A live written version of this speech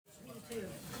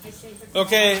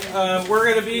Okay, I'm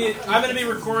going to be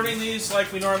recording these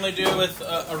like we normally do with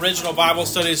original Bible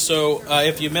studies. So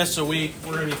if you miss a week,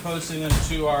 we're going to be posting them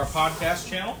to our podcast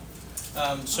channel.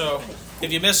 So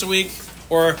if you miss a week,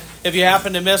 or if you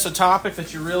happen to miss a topic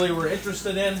that you really were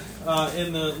interested in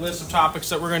the list of topics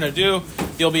that we're going to do,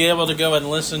 you'll be able to go and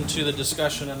listen to the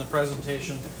discussion and the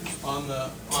presentation on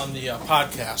the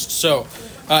podcast. So,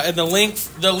 and the link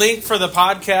for the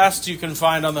podcast you can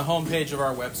find on the homepage of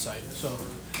our website. So,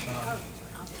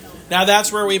 now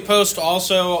that's where we post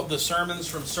also the sermons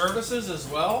from services as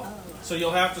well. So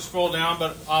you'll have to scroll down,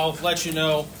 but I'll let you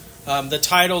know. The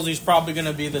title is probably going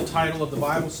to be the title of the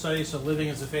Bible study, so Living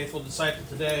as a Faithful Disciple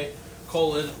Today,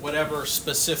 whatever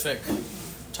specific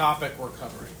topic we're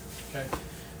covering. Okay.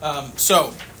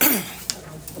 So,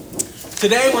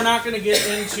 today we're not going to get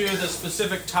into the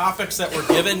specific topics that were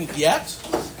given yet,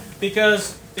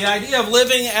 because the idea of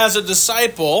living as a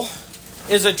disciple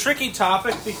is a tricky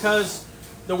topic because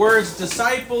the words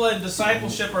disciple and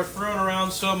discipleship are thrown around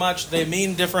so much, they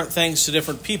mean different things to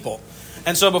different people.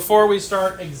 And so before we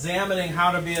start examining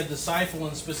how to be a disciple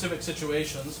in specific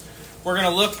situations, we're going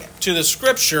to look to the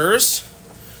Scriptures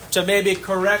to maybe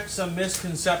correct some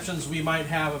misconceptions we might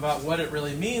have about what it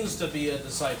really means to be a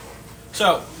disciple.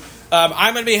 So,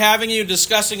 I'm going to be having you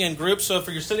discussing in groups. So if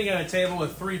you're sitting at a table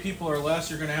with 3 people or less,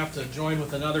 you're going to have to join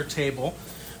with another table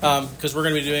because we're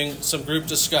going to be doing some group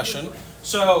discussion.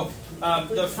 So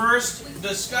the first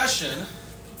discussion,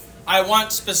 I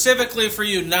want specifically for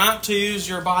you not to use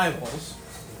your Bibles.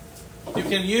 You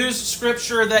can use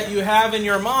Scripture that you have in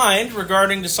your mind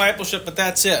regarding discipleship, but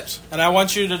that's it. And I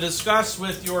want you to discuss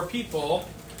with your people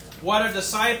what a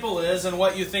disciple is and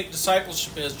what you think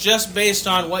discipleship is, just based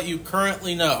on what you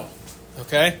currently know.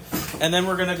 Okay? And then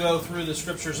we're going to go through the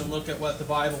Scriptures and look at what the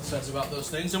Bible says about those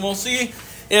things. And we'll see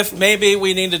if maybe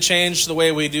we need to change the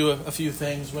way we do a few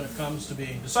things when it comes to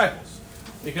being disciples.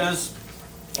 Because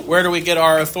where do we get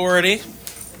our authority?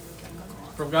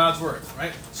 From God's Word,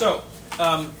 right? So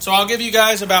I'll give you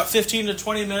guys about 15 to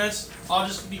 20 minutes. I'll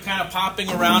just be kind of popping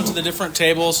around to the different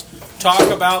tables, talk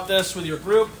about this with your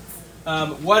group.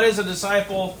 What is a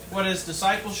disciple? What is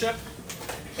discipleship?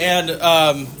 And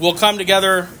we'll come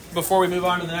together before we move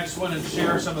on to the next one and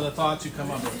share some of the thoughts you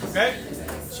come up with. Okay?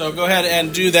 So go ahead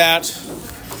and do that.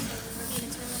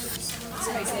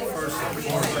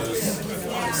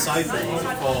 Disciples,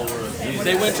 follower of Jesus.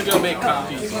 They went to go make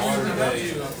copies. Modern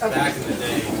day, back in the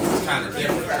day, it's kind of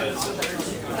different because the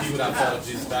people that followed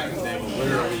Jesus back in the day were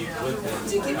literally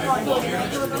with him, like walking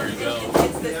everywhere you go.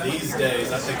 These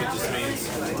days, I think it just means,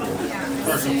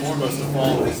 first and foremost, to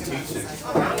follow his teaching,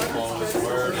 follow his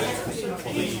word, and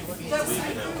believe in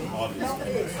him,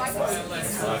 obviously. That's what I got about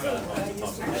to talk about.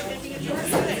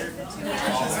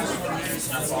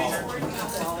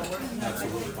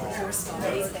 Absolutely.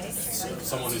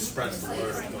 Someone who spreads the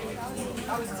word of God.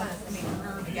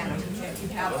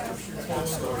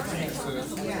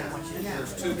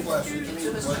 There's 2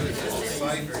 questions. What is discipleship? I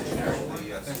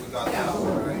think we got that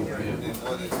one right. And then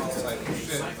what is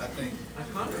discipleship? I think we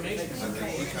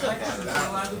kind of got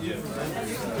that.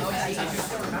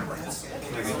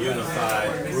 Like a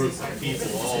unified group of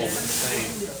people all with the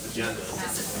same agenda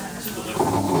to deliver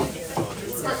God's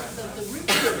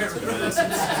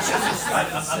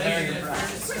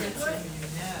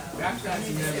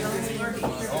word.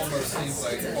 It almost seems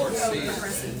like part C is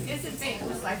Isn't being a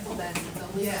disciple then the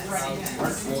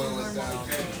boil it down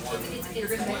to one. You're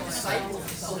going to be a disciple. I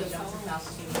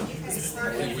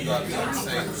think we got to be on the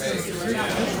same page.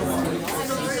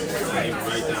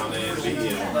 Right down there and be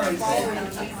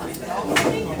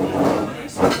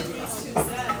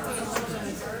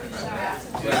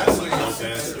Actually,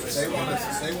 they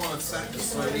want to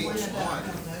separate each one.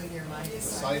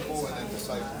 Disciple and then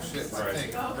discipleship. I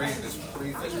think read this way.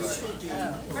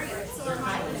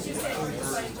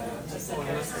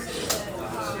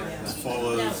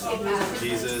 follows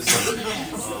Jesus.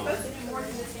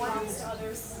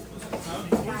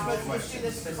 Right. Let's keep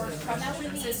it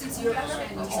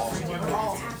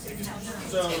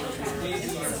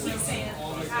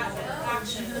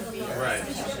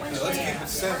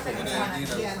simple and then,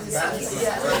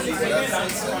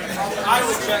 I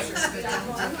would check.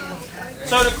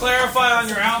 So to clarify on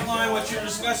your outline, what you're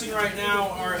discussing right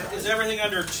now is everything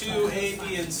under 2A,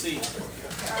 B, and C.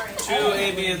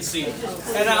 2A, B, and C.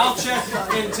 And I'll check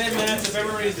in 10 minutes. If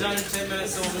everybody's done in 10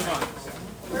 minutes, then we'll move on.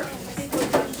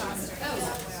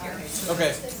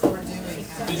 Okay.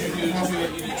 Did you do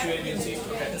 2A, B, and C?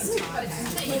 Okay.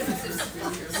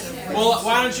 Well,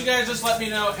 why don't you guys just let me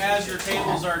know as your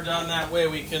tables are done. That way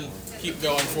we can keep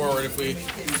going forward if we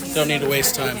don't need to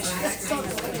waste time.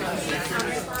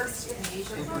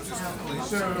 Cooper just completed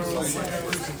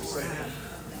discipleship.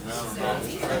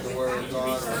 Spread the word of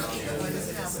God around.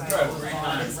 Tried 3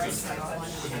 times.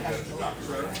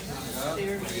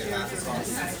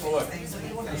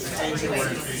 Change your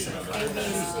orientation of it.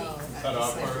 Cut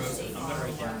off part of it.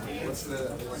 What's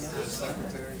the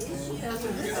secretary's name?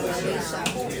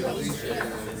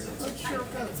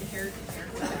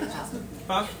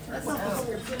 Huh?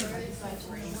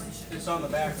 It's on the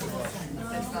back as well.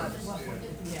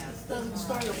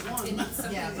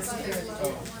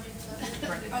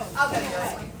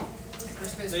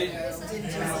 See?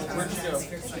 Where'd you go?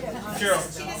 Cheryl,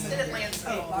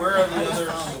 where are the other,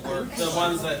 the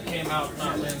ones that came out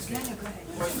not landscape?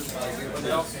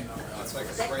 They all came out. It's like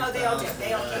a breakdown. They all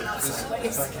came out. This is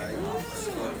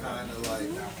kind of like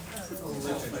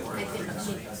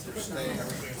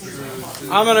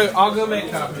I'll go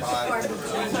make copies.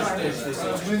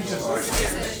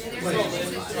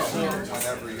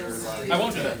 whenever you're like. I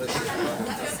won't do that.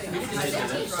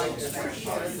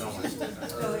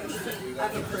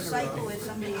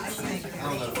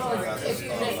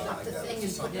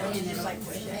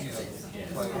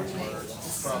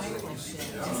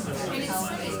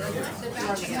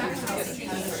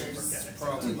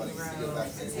 Probably like to get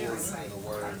back to the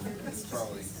word. It's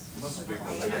probably.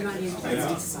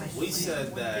 We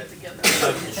said that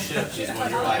discipleship is when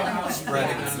you're like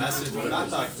spreading the message, but I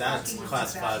thought that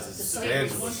classifies as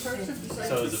evangelism.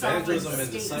 So is evangelism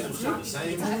and discipleship the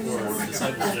same, or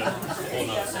discipleship a whole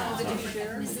nother thing?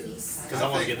 Because I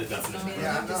want to get the definition.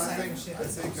 Yeah, no, I think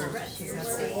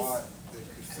there's a lot that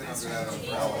could fit under that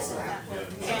umbrella.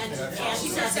 And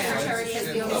she's our secretary, and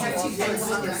we only have 2 things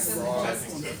on there.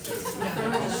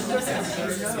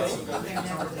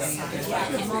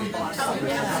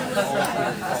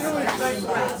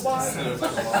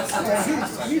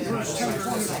 Hebrews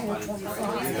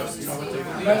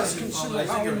 10:24-25. Let us consider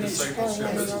how we may spur one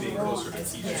another on.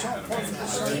 It's all part of the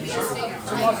same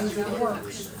love and good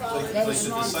works. That is The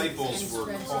not disciples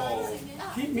were called,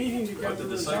 keep meeting but together. the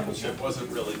discipleship wasn't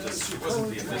really just, it wasn't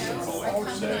the initial calling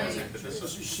per se. I think that this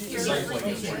was discipling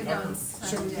is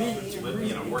So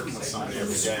meet working with somebody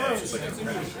every day. It's like a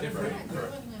apprenticeship, right?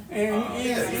 and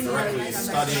in Directly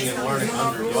studying and learning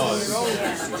under God.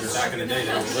 Back in the day,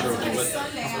 they were literally with them.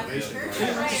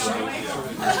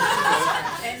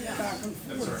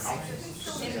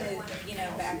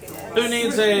 Who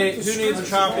needs a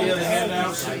copy of the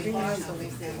handout?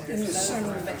 in the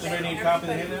center of Anybody need a copy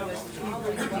of the handout?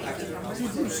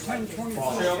 Hebrews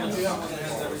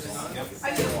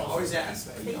 10:24. Always ask.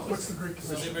 What's the Greek?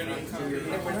 Does anybody need a copy?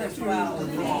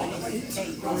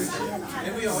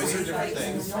 And we always do different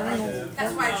things.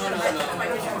 That's why I should have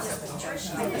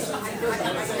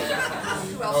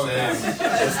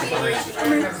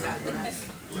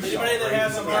Anybody that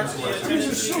has a mark the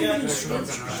attendance sheet yet?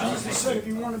 Jesus said if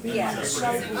you want to be my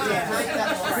disciple, pick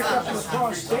up your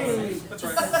cross daily.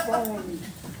 Follow me.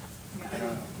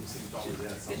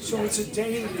 So it's a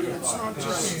daily, it's not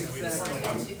just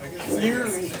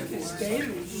yearly, it's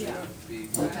daily.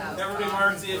 Everybody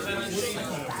marks the attendance sheet?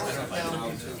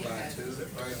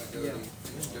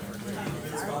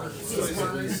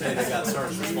 You say they got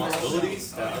certain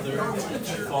responsibilities that other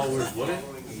followers wouldn't?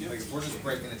 Like if we're just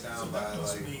breaking it down by like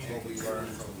what we learned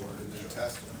from the New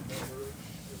Testament,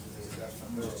 there's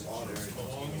definitely a lot of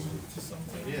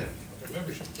Yeah.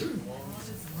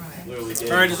 Literally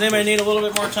All right, does anybody need a little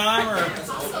bit more time, or?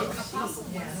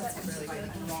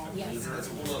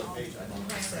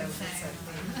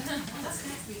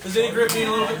 Does any group need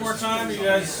a little bit more time? Are you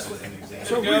guys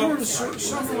So if we go? were to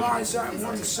summarize that in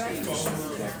one sentence,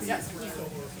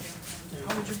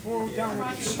 how would you boil down the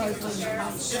disciples in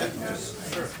one sentence?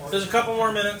 There's a couple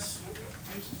more minutes.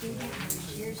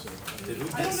 Did we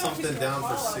get something down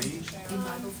for C?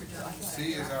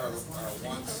 C is our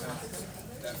one sentence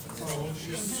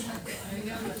definition.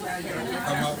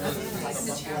 Come up with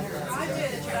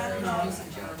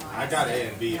I got A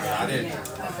and B, but I didn't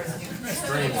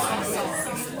streamline it.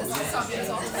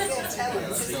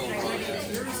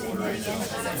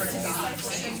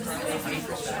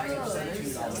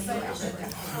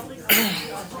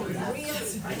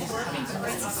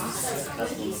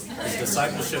 Is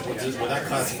discipleship, would that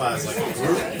classify as like a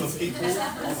group of people,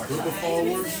 a group of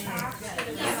followers?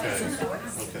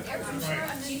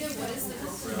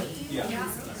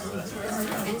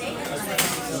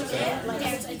 Okay.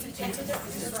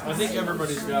 I think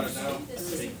everybody's got it now.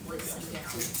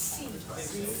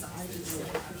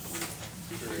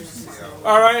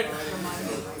 All right,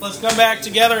 let's come back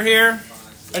together here.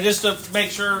 Just to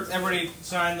make sure everybody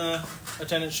signed the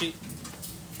attendance sheet,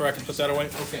 so I can put that away.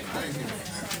 Okay.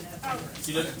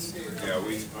 You did it? Yeah,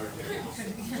 we.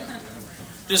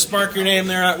 Just mark your name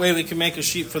there. That way we can make a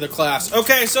sheet for the class.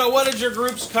 Okay, so what did your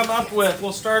groups come up with?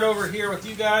 We'll start over here with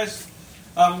you guys.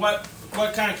 What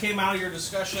kind of came out of your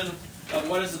discussion of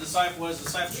what is a disciple, what is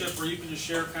discipleship, where you can just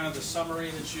share kind of the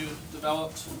summary that you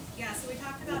developed? Yeah, so we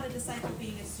talked about a disciple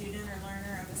being a student or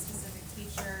learner of a specific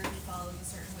teacher who follows a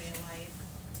certain way of life,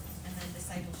 and then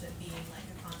discipleship being like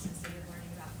a constant state of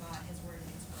learning about God, His Word,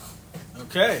 and His world.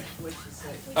 Okay.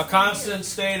 A constant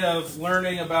state of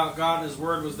learning about God and His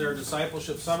Word was their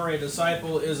discipleship summary. A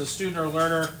disciple is a student or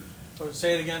learner.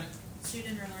 Say it again.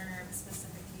 Student or learner of a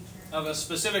specific teacher. Of a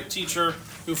specific teacher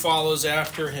who follows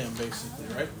after him, basically,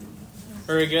 right?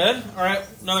 Very good. All right,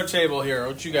 another table here.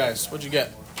 What'd you get? Tim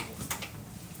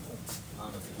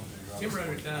wrote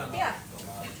it down. Yeah.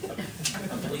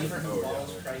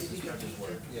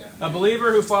 A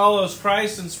believer who follows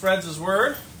Christ and spreads His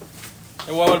Word.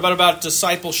 And what about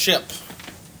discipleship?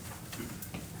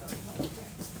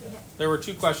 There were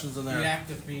two questions in there. The act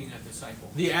of being a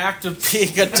disciple. The act of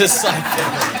being a disciple.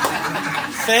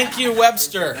 Thank you,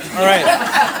 Webster. All right.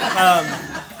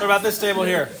 What about this table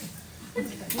here? We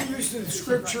used in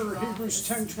Scripture, Hebrews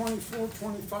 10, 24,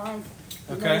 25.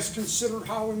 Okay. Let us consider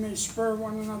how we may spur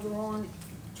one another on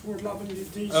toward loving the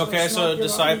deeds. Okay, Let's so not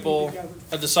get our envy together.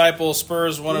 a disciple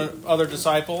spurs one other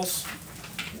disciples.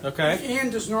 Okay.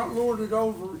 And does not lord it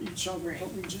over each other,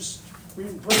 but we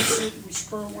embrace it, we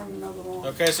spur one another on.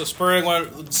 Okay, so spurring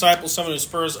one disciple, someone who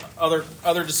spurs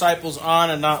other disciples on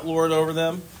and not lord over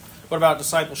them. What about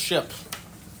discipleship?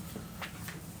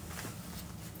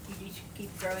 You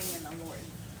keep growing in the Lord.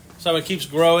 Someone keeps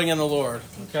growing in the Lord.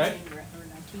 Okay.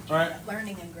 All right.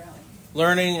 Learning and growing.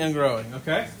 Learning and growing.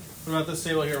 Okay. What about this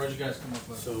table here? What did you guys come up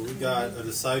with? So we got a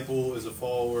disciple is a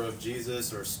follower of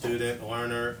Jesus or student,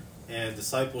 learner, and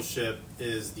discipleship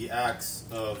is the acts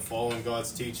of following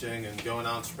God's teaching and going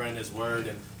out and spreading His Word,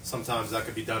 and sometimes that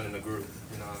could be done in a group.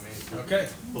 You know what I mean? Okay.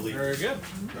 Believers. Very good.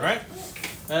 All right.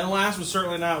 And last but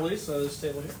certainly not least, so this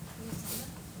table here.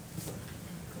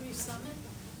 Can we sum it?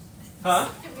 Huh?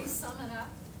 Can we sum it up?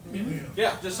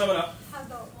 Yeah, just sum it up. How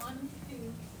about one who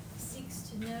seeks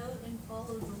to know and follow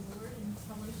the Lord in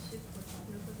fellowship with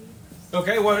other believers?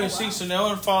 Okay, one who seeks to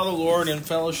know and follow the Lord in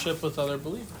fellowship with other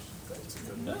believers.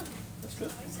 Yeah, that's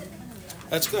good.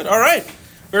 That's good. All right.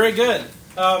 Very good.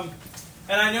 And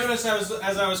I noticed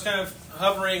as I was kind of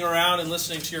hovering around and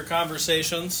listening to your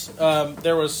conversations,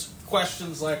 there was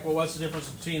questions like, well, what's the difference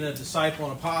between a disciple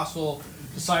and apostle,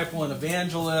 disciple and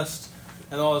evangelist,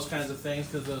 and all those kinds of things,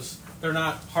 because they're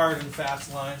not hard and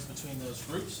fast lines between those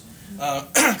groups.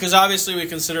 Because obviously we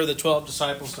consider the 12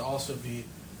 disciples to also be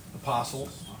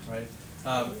apostles, right?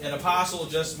 An apostle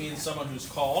just means someone who's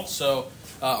called,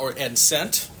 and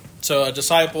sent. So a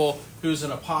disciple who's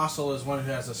an apostle is one who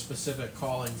has a specific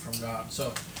calling from God.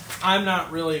 So I'm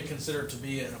not really considered to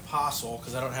be an apostle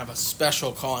because I don't have a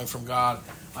special calling from God.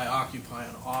 I occupy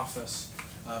an office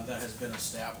that has been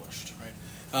established, right?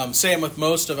 Same with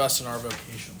most of us in our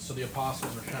vocation. So the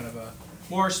apostles are kind of a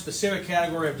more specific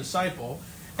category of disciple.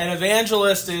 And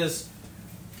evangelist is,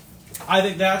 I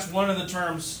think that's one of the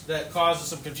terms that causes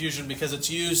some confusion because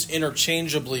it's used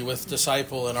interchangeably with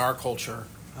disciple in our culture.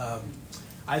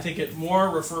 I think it more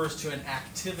refers to an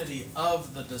activity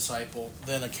of the disciple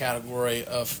than a category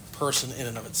of person in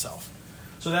and of itself.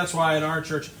 So that's why in our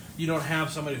church you don't have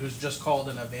somebody who's just called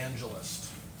an evangelist.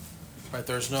 Right?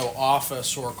 There's no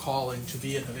office or calling to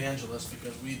be an evangelist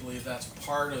because we believe that's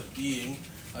part of being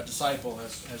a disciple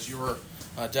as your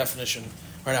definition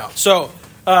right now. So,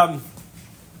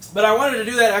 but I wanted to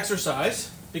do that exercise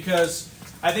because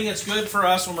I think it's good for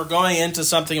us when we're going into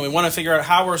something and we want to figure out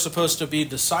how we're supposed to be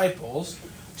disciples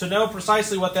to know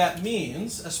precisely what that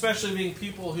means, especially being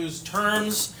people whose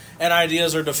terms and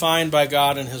ideas are defined by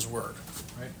God and His Word.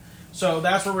 Right? So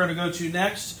that's where we're going to go to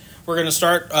next. We're going to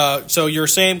start, so your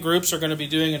same groups are going to be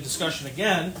doing a discussion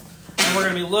again, and we're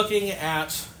going to be looking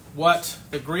at what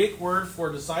the Greek word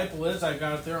for disciple is. I've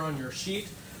got it there on your sheet.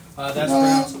 That's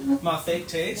pronounced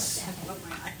mathetes.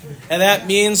 And that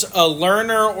means a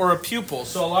learner or a pupil.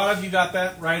 So a lot of you got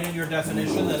that right in your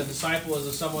definition, that a disciple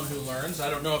is someone who learns.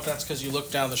 I don't know if that's because you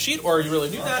looked down the sheet or you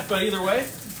really knew that, but either way,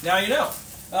 now you know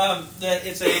that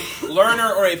it's a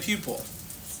learner or a pupil.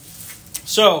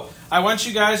 So I want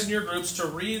you guys in your groups to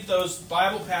read those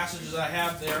Bible passages I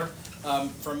have there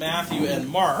from Matthew and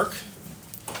Mark,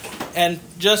 and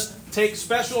just take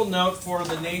special note for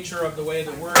the nature of the way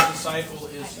the word disciple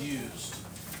is used.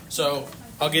 So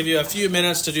I'll give you a few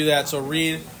minutes to do that, so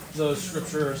read those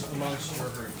scriptures amongst your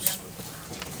groups.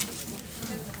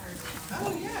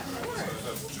 Oh, yeah, of course.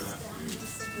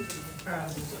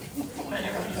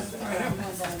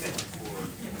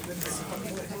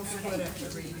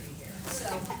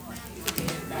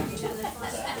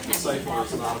 disciple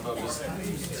is not above his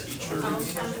teacher, nor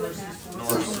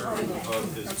a servant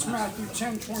above his That's master. Matthew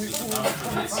 10:24. Not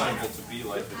for the disciple to be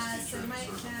like his So teacher, and Mike,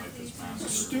 the servant like his The master.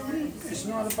 student is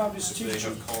not about his They teacher,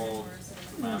 have called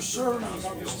nor a master servant because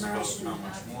about he his spoke, master. how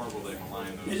much more will they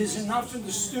malign those It who is enough for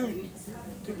the student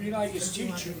to be like his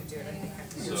teacher, and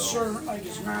the servant like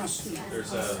his master.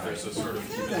 There's a sort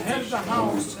of The head of the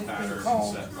house has been pattern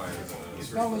called, set by as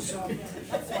the well as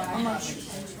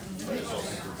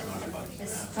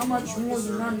how much more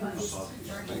the members of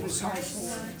his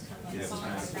household.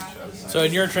 So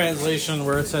in your translation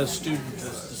where it says student is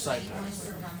disciple.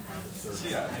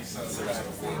 Yeah, it makes sense.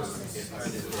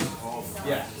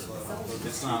 Yeah.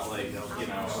 It's not like, you know,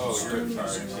 oh, you're in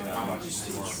charge, you know, how much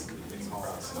more they call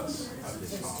us this.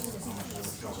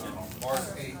 Mark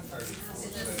 8:34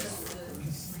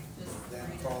 says, then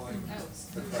calling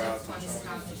the crowd to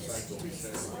join his disciples, he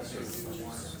said, if you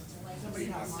want to be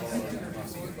my follower, you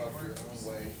must give up your own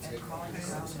way, take on your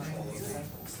cross and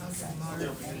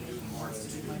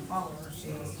follow me.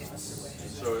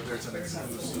 So there's an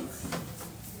exclusive.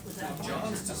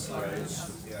 John's disciples,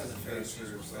 yeah, the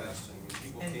Pharisees asked him,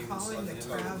 And calling the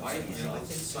crowd to him with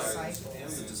his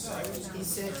disciples, he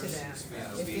said to them,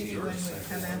 if anyone would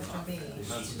come after me,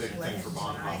 That's a big let thing him for deny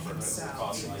Bonhoeffer, that's the himself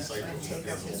cost of and disciples. take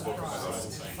up his cross.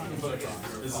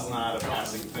 This is not a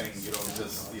passing thing. You don't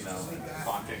just, you know,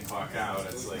 clock in, clock out.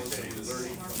 It's like, hey, this is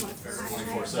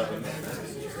 24/7,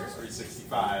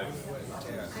 365.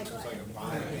 yeah, it's like a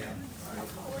bind.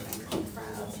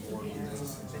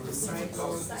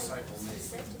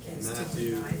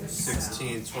 Matthew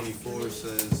 16:24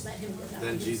 says,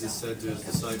 then Jesus said to his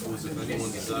disciples, if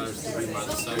anyone desires to be my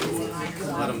disciple,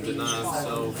 let him deny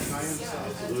himself,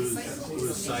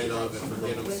 lose sight of and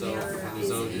forget himself and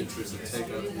his own interest, and take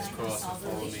up his cross and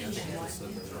follow me.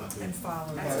 And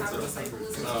follow me.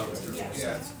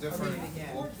 Yeah, it's different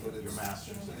book, but it's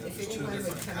If anyone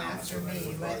would come after me,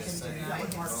 let him deny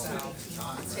himself,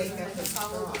 take up his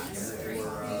cross.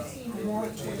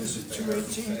 Mark, what is it,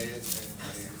 2:18?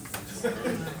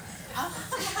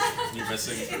 You're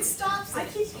missing. It stops, I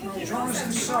keep thinking. John's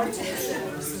disciples,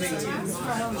 the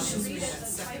Pharisees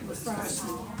were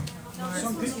fasting.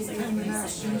 Some people came and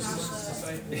asked Jesus,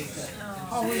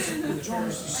 how is it that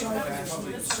John's disciples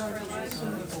were the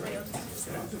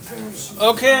Pharisees?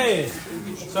 Okay,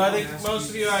 so I think most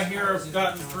of you out here have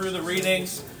gotten through the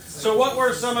readings. So what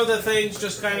were some of the things,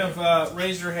 just kind of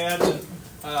raise your hand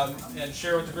and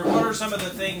share with the group, what are some of the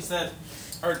things that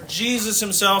Jesus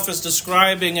himself is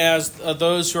describing as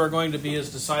those who are going to be his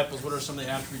disciples? What are some of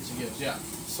the attributes he gives? Yeah.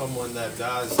 Someone that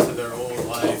dies to their old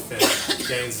life and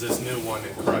gains this new one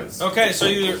in Christ. Okay, so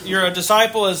you're a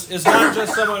disciple is not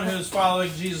just someone who's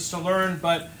following Jesus to learn,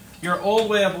 but your old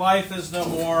way of life is no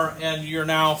more, and you're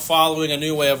now following a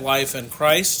new way of life in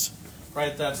Christ.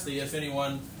 Right? That's the, if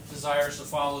anyone desires to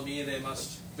follow me, they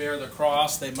must bear the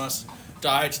cross, they must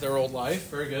die to their old life.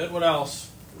 Very good. What else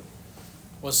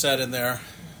was said in there?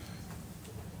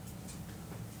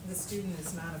 The student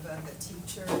is not above the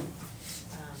teacher.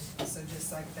 So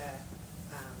just like that,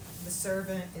 the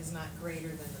servant is not greater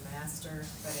than the master,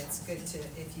 but it's good to,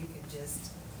 if you can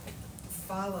just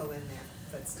follow in their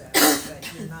footsteps, but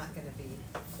you're not going to be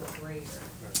greater.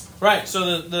 Right,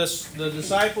 so the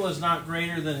disciple is not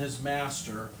greater than his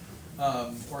master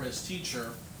or his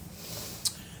teacher.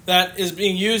 That is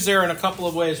being used there in a couple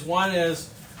of ways. One is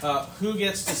who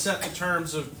gets to set the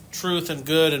terms of truth and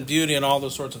good and beauty and all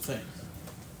those sorts of things.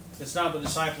 It's not the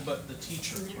disciple, but the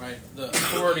teacher, right? The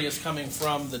authority is coming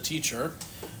from the teacher,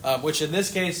 which in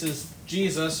this case is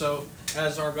Jesus. So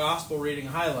as our gospel reading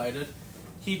highlighted,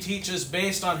 he teaches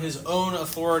based on his own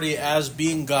authority as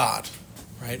being God,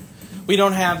 right? We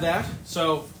don't have that.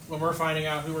 So when we're finding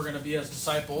out who we're going to be as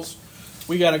disciples,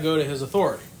 we got to go to his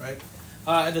authority, right?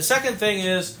 And the second thing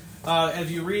is, if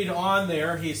you read on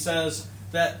there, he says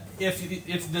that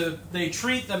if they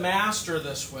treat the master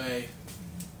this way,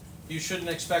 you shouldn't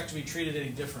expect to be treated any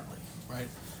differently, right?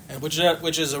 And which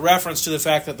is a reference to the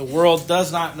fact that the world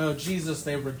does not know Jesus.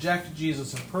 They reject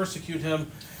Jesus and persecute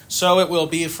him. So it will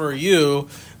be for you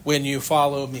when you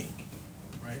follow me,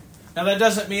 right? Now that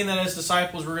doesn't mean that as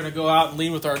disciples we're going to go out and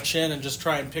lean with our chin and just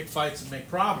try and pick fights and make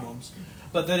problems.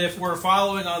 But that if we're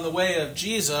following on the way of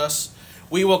Jesus,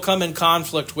 we will come in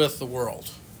conflict with the world,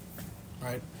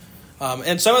 right?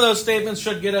 And some of those statements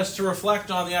should get us to reflect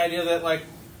on the idea that, like,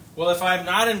 well, if I'm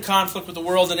not in conflict with the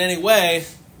world in any way,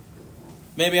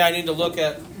 maybe I need to look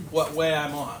at what way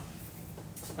I'm on.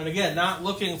 And again, not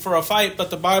looking for a fight, but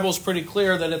the Bible's pretty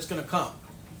clear that it's going to come,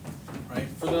 right,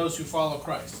 for those who follow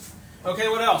Christ. Okay,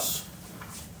 what else?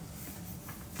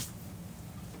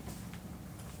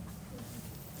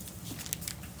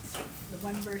 The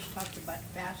one verse talked about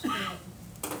fasting.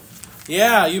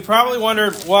 Yeah, you probably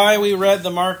wondered why we read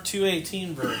the Mark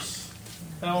 2:18 verse.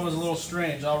 That one was a little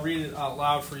strange. I'll read it out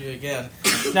loud for you again.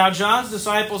 Now John's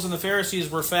disciples and the Pharisees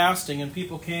were fasting, and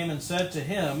people came and said to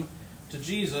him, to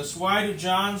Jesus, "Why do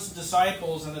John's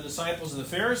disciples and the disciples of the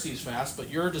Pharisees fast, but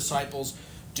your disciples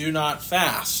do not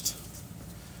fast?"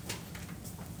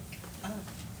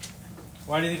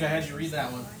 Why do you think I had you read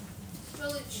that one?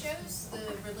 Well, it shows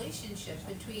the relationship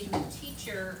between the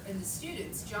teacher and the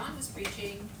students. John was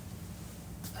preaching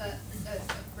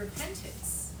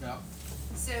repentance. Yeah.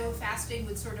 So fasting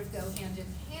would sort of go hand in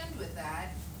hand with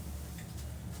that.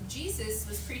 Jesus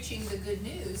was preaching the good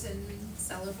news, and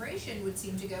celebration would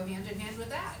seem to go hand in hand with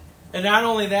that. And not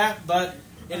only that, but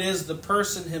it is the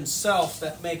person himself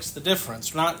that makes the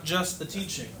difference, not just the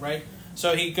teaching, right?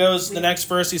 So he goes, the next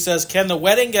verse, he says, "Can the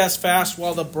wedding guests fast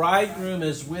while the bridegroom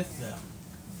is with them?"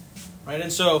 Right?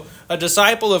 And so a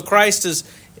disciple of Christ is,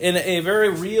 in a very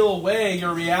real way,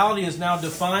 your reality is now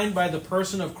defined by the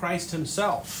person of Christ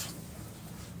himself.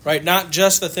 Right? Not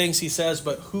just the things he says,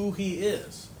 but who he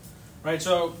is. Right?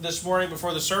 So this morning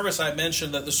before the service, I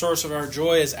mentioned that the source of our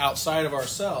joy is outside of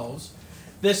ourselves.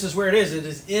 This is where it is. It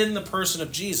is in the person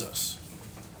of Jesus.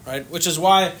 Right? Which is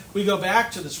why we go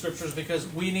back to the Scriptures, because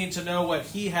we need to know what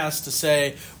he has to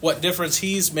say, what difference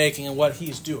he's making, and what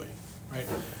he's doing. Right?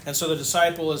 And so the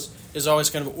disciple is always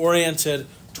kind of oriented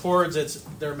towards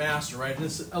their master. Right? And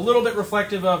it's a little bit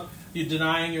reflective of you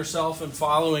denying yourself and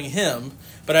following him.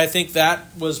 But I think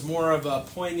that was more of a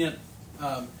poignant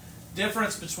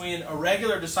difference between a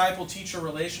regular disciple-teacher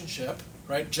relationship,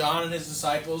 right? John and his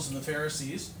disciples and the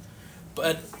Pharisees.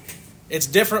 But it's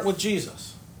different with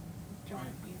Jesus.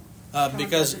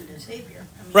 Because John wasn't the Savior.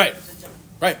 right,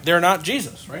 right, they're not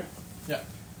Jesus, right? Yeah,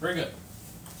 very good.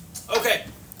 Okay,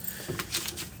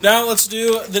 now let's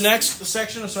do the next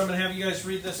section. So I'm going to have you guys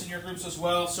read this in your groups as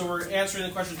well. So we're answering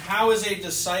the question: how is a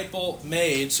disciple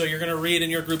made? So you're going to read in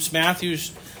your groups Matthew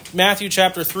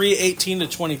chapter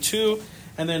 3:18-22,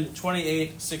 and then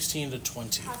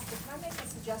 28:16-20. Pastor, can I make a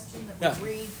suggestion that we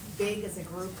read big as a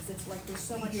group, because it's like there's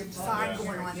so much side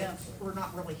going on that we're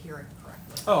not really hearing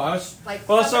correctly. Oh, Like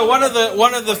so one of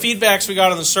the feedbacks we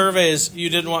got on the survey is you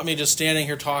didn't want me just standing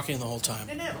here talking the whole time.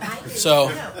 No. So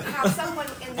Have someone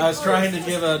in the I was trying to group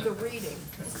give just do the reading.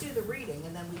 Just do the reading,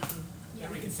 and then we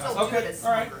can still do it okay, as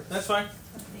all right, small groups. that's fine.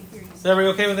 Is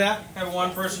everybody okay with that? Have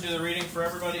one person do the reading for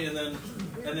everybody, and then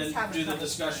do the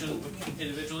discussion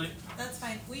individually. That's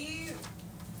fine. We're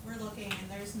looking, and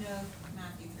there's no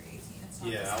Matthew 3:18. It's not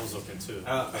Yeah, I was looking too.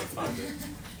 I can't find it.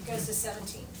 It goes to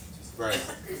 17. Right.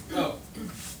 Oh,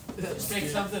 Just make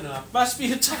something up. must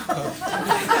be a typo.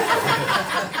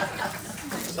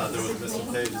 Thought there was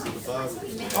missing pages in the Bible.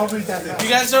 I'll read that back. You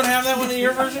guys don't have that one in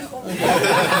your version?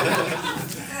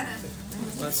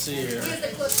 Let's see here.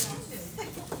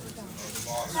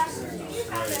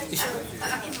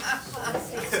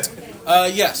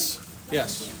 Yes.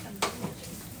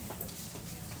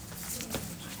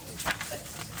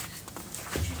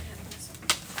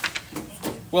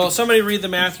 Well, somebody read the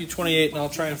Matthew 28, and I'll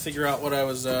try and figure out what I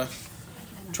was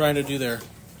trying to do there.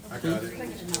 I got it.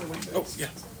 Oh, yeah.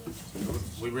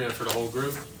 We read it for the whole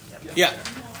group? Yeah.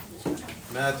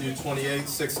 Matthew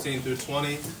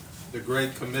 28:16-20, the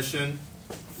Great Commission.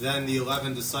 Then the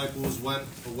 11 disciples went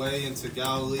away into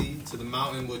Galilee to the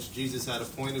mountain which Jesus had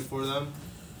appointed for them.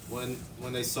 When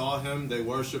they saw him, they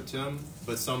worshipped him,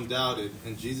 but some doubted.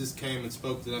 And Jesus came and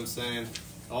spoke to them, saying,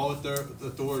 "All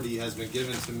authority has been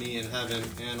given to me in heaven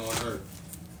and on earth.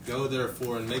 Go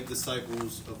therefore and make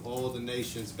disciples of all the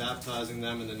nations, baptizing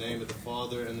them in the name of the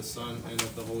Father and the Son and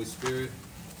of the Holy Spirit,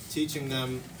 teaching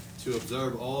them to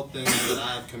observe all things that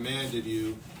I have commanded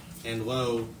you. And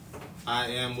lo, I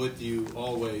am with you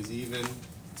always, even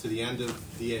to the end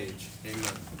of the age."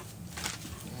 Amen.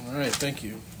 All right, thank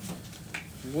you.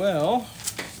 Well,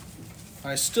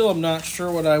 I still am not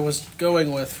sure what I was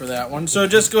going with for that one. So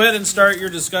just go ahead and start your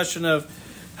discussion of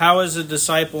how is a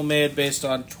disciple made based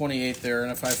on 28 there.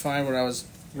 And if I find what I was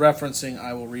referencing,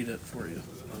 I will read it for you.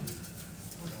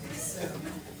 So,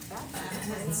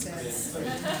 it says,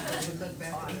 we look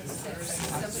back at this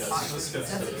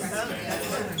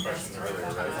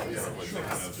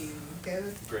Go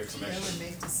and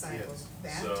make disciples,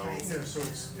 baptizing. So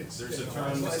there's a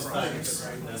term disciples,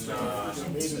 and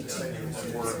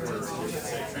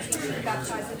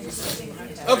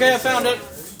Okay, I found it.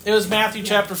 It was Matthew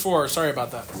chapter 4. Sorry about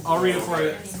that. I'll read it for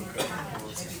you.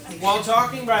 While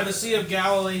talking by the Sea of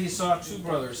Galilee, he saw two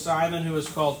brothers, Simon, who was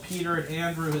called Peter, and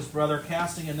Andrew, his brother,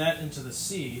 casting a net into the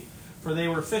sea, for they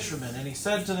were fishermen. And he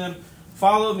said to them,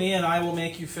 "Follow me, and I will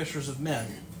make you fishers of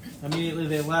men." Immediately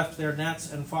they left their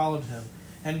nets and followed him.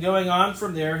 And going on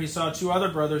from there, he saw two other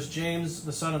brothers, James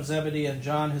the son of Zebedee and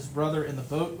John his brother, in the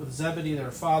boat with Zebedee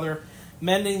their father,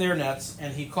 mending their nets,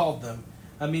 and he called them.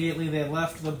 Immediately they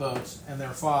left the boat and their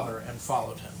father and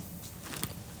followed him.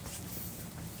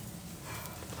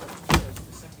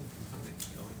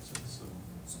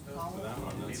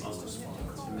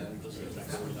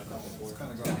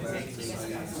 Kind of going back to the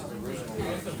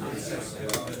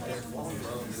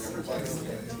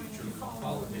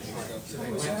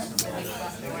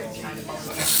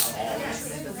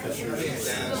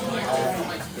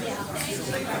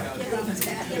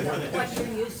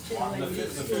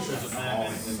The Fisher's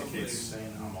Amendment indicates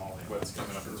what's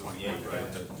coming up in 28,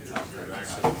 right? That you're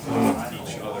actually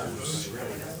teach others,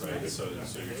 right? So you're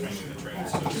training the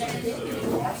trainers.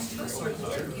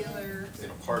 So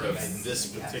part of this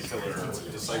particular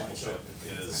discipleship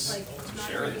is to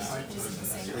share this.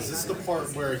 Is this the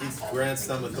part where he grants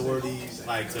them authority,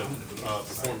 like to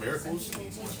perform miracles,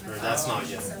 or that's not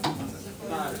yet?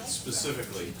 Not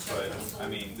specifically, but I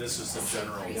mean, this is the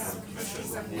general commission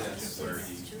where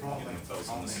he tells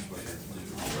them this is what they're to do.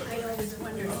 I always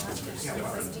wondered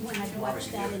when I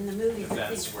watched that in the movie.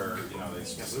 That's where, they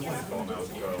specifically call them out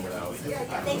to go without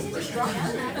They just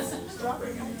drop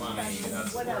money.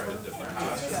 That's where I had different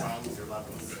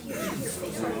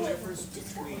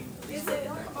Is it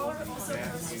also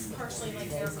partially like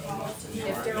their call to be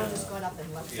If Daryl just got up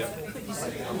and left. Could you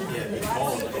say?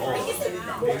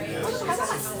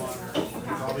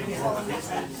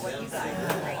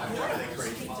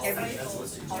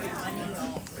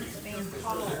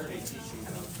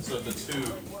 So the two,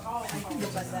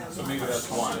 so maybe that's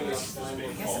one is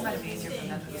being called.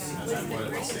 And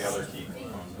then what's the other key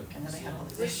component? And I have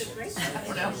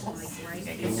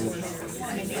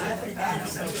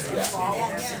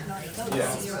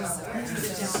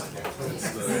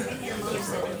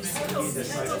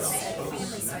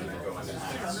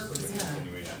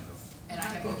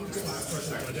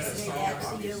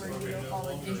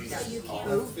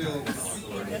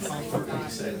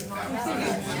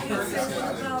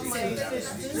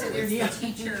there's a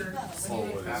teacher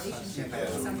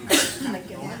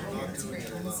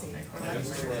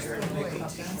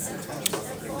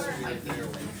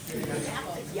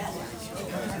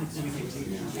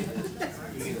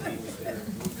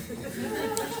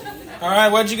All right,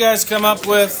 what did you guys come up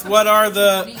with?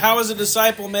 How is a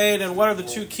disciple made, and what are the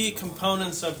two key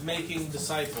components of making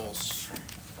disciples?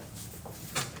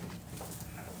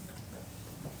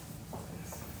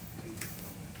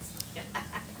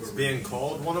 Is being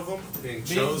called one of them? Being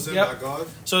chosen by God?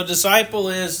 So a disciple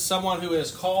is someone who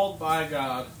is called by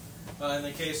God. In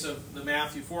the case of the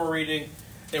Matthew 4 reading,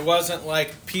 it wasn't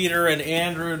like Peter and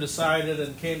Andrew decided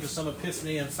and came to some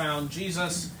epiphany and found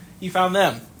Jesus. He found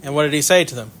them. And what did he say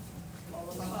to them?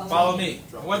 Follow me.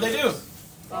 What did they do?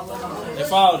 They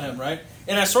followed him, right?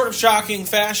 In a sort of shocking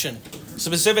fashion.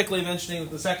 Specifically mentioning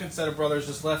that the second set of brothers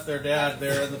just left their dad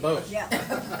there in the boat.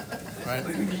 Right?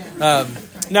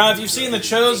 Now, if you've seen The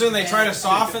Chosen, they try to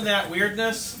soften that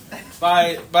weirdness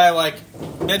by like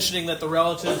mentioning that the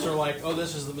relatives are like, oh,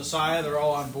 this is the Messiah, they're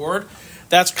all on board.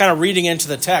 That's kind of reading into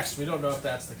the text. We don't know if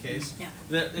that's the case.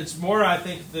 It's more, I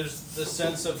think, there's this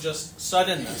sense of just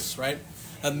suddenness, right?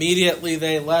 Immediately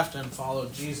they left and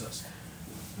followed Jesus.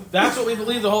 That's what we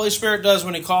believe the Holy Spirit does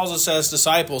when He calls us as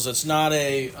disciples. It's not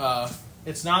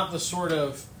the sort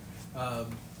of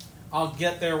I'll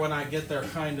get there when I get there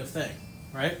kind of thing,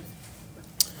 right?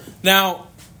 Now,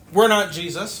 we're not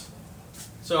Jesus,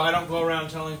 so I don't go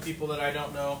around telling people that I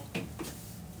don't know,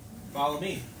 follow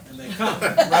me, and they come,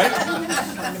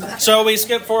 right? So we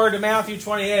skip forward to Matthew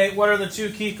 28. What are the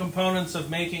two key components of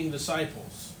making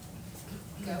disciples?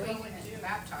 going and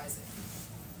baptizing.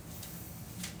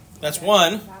 That's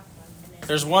one.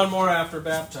 There's one more after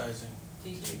baptizing.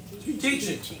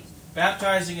 Teaching.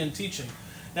 Baptizing and teaching.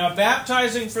 Now,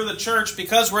 baptizing for the church,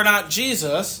 because we're not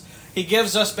Jesus, He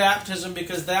gives us baptism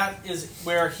because that is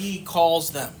where He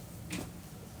calls them.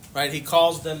 Right? He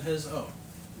calls them His own.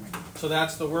 So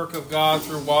that's the work of God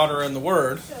through water and the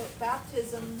Word. So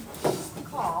baptism is the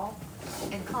call,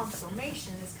 and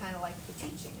confirmation is kind of like the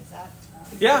teaching. Is that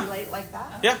relate like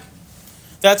that? Yeah.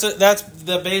 That's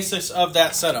the basis of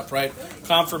that setup, right?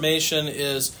 Confirmation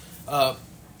is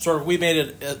sort of, we made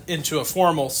it into a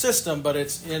formal system, but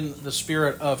it's in the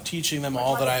spirit of teaching them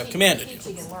all that I have commanded you.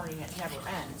 Teaching and learning, it never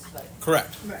ends. But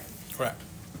Correct. Right. Correct.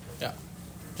 Yeah.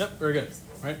 Yep. Very good.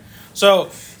 Right. So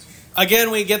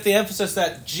again, we get the emphasis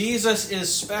that Jesus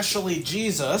is specially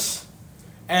Jesus,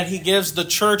 and He gives the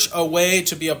church a way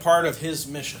to be a part of His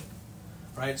mission.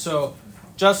 Right. So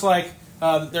just like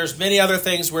there's many other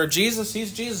things where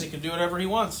He's Jesus, He can do whatever He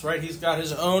wants, right? He's got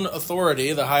His own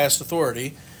authority, the highest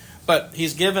authority. But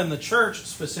he's given the church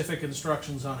specific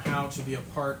instructions on how to be a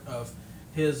part of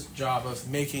his job of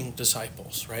making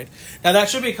disciples, right? Now that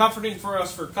should be comforting for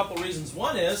us for a couple reasons.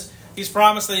 One is he's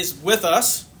promised that he's with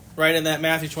us, right, in that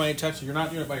Matthew 28 text, so you're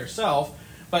not doing it by yourself.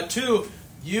 But two,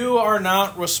 you are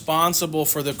not responsible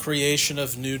for the creation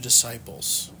of new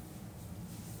disciples.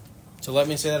 So let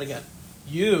me say that again.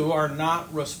 You are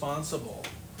not responsible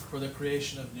for the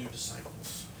creation of new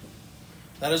disciples.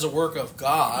 That is a work of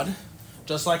God,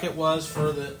 just like it was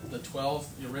for the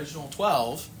original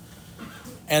 12.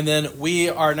 And then we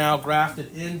are now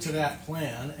grafted into that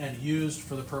plan and used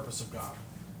for the purpose of God.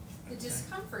 The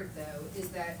discomfort, though, is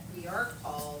that we are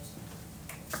called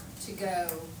to go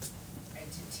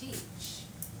and to teach.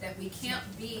 That we can't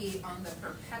be on the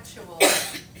perpetual,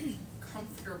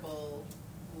 comfortable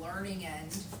learning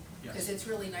end, because it's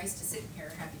really nice to sit here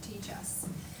and have you teach us.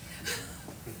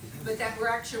 But that we're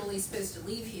actually supposed to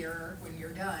leave here when you're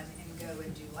done and go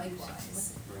and do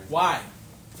likewise. Why?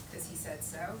 Because he said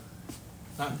so.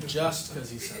 Not just because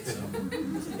he said so.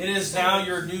 It is now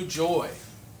your new joy.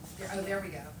 Oh, there we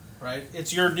go. Right?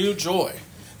 It's your new joy.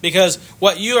 Because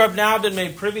what you have now been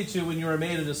made privy to when you were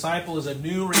made a disciple is a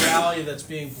new reality that's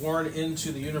being born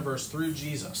into the universe through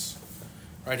Jesus.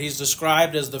 Right? He's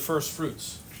described as the first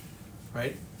fruits,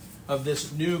 right, of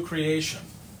this new creation.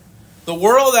 The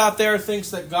world out there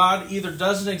thinks that God either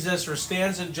doesn't exist or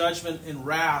stands in judgment in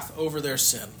wrath over their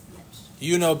sin.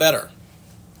 You know better,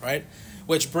 right?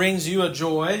 Which brings you a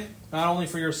joy, not only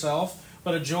for yourself,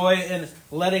 but a joy in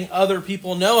letting other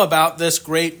people know about this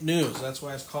great news. That's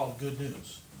why it's called good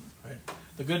news. Right?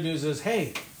 The good news is,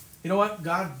 hey, you know what?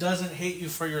 God doesn't hate you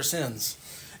for your sins.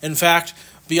 In fact,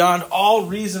 beyond all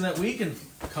reason that we can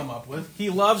come up with, he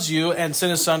loves you and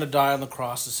sent his son to die on the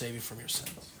cross to save you from your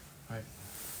sins. Right?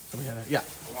 So we gotta, yeah.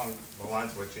 Along the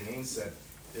lines of what Janine said,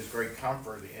 there's great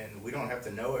comfort, and we don't have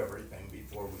to know everything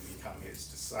before we become his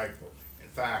disciple. In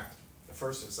fact, the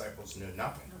first disciples knew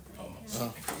nothing, almost.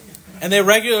 Oh. And they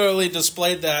regularly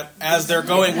displayed that as they're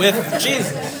going with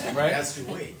Jesus, right? As do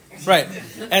we. Right.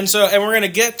 And we're going to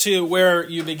get to where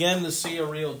you begin to see a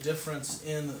real difference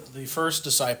in the first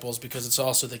disciples, because it's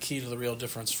also the key to the real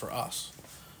difference for us.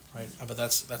 Right? But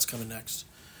that's coming next.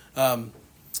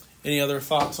 Any other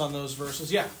thoughts on those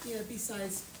verses? Yeah. Yeah,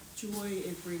 besides joy,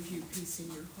 it brings you peace in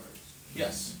your heart.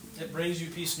 Yes, it brings you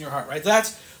peace in your heart, right?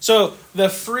 So the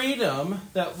freedom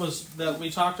that we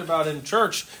talked about in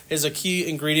church is a key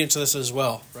ingredient to this as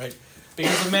well, right?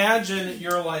 Because imagine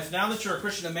your life, now that you're a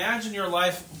Christian, imagine your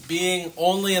life being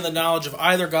only in the knowledge of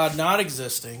either God not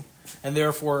existing, and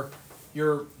therefore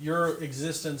your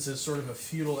existence is sort of a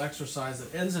futile exercise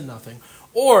that ends in nothing,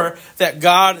 or that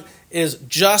God is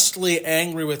justly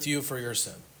angry with you for your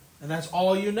sin. And that's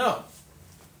all you know.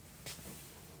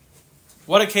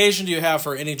 What occasion do you have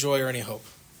for any joy or any hope?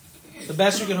 The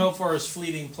best you can hope for is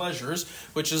fleeting pleasures,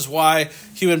 which is why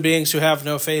human beings who have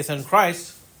no faith in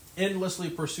Christ endlessly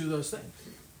pursue those things.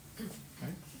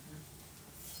 Okay?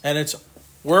 And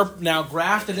we're now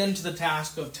grafted into the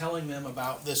task of telling them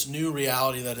about this new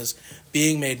reality that is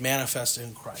being made manifest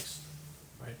in Christ,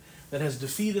 right? That has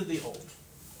defeated the old.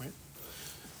 Right?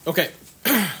 Okay.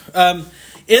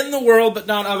 In the world, but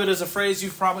not of it, is a phrase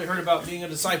you've probably heard about being a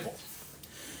disciple.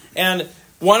 And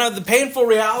one of the painful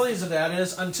realities of that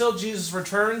is, until Jesus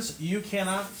returns, you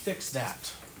cannot fix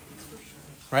that.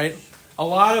 Right? A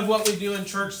lot of what we do in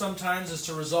church sometimes is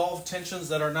to resolve tensions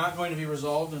that are not going to be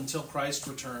resolved until Christ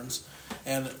returns,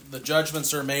 and the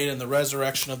judgments are made, and the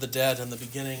resurrection of the dead and the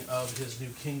beginning of his new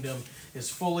kingdom is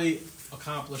fully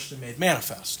accomplished and made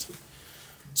manifest.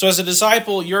 So as a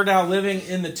disciple, you're now living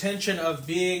in the tension of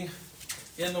being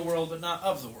in the world but not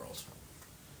of the world.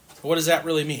 What does that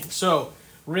really mean? So,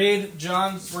 read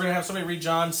John. We're going to have somebody read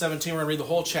John 17. We're going to read the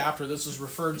whole chapter. This is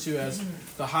referred to as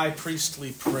the high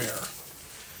priestly prayer.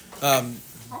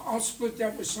 I'll split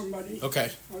that with somebody. Okay.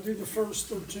 I'll do the first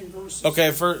 13 verses.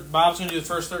 Okay, Bob's going to do the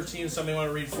first 13. Somebody want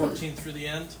to read 14 through the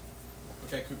end?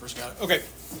 Okay, Cooper's got it. Okay.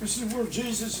 This is where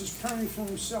Jesus is praying for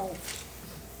himself.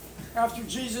 After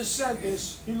Jesus said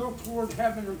this, he looked toward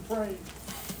heaven and prayed,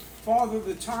 Father,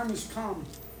 the time has come.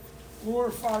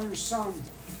 Glorify your Son,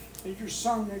 that your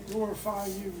Son may glorify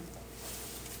you.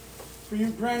 For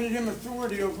you granted him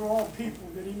authority over all people,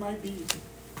 that he might be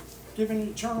given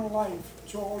eternal life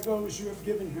to all those you have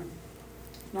given him.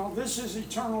 Now this is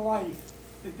eternal life,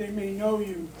 that they may know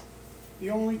you, the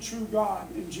only true God,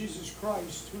 and Jesus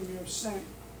Christ, whom you have sent.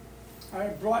 I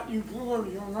have brought you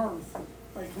glory on earth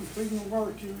by completing the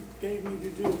work you gave me to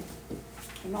do.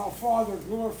 And now, Father,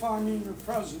 glorify me in your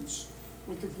presence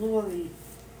with the glory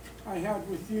I had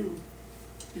with you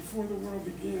before the world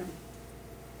began.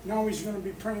 Now he's going to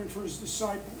be praying for his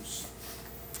disciples.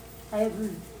 I have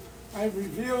I have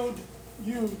revealed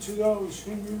you to those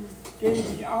whom you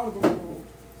gave me out of the world.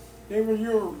 They were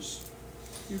yours.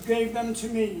 You gave them to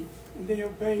me, and they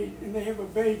have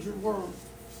obeyed your word.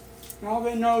 Now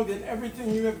they know that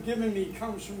everything you have given me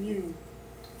comes from you.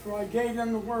 For I gave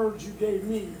them the words you gave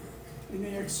me, and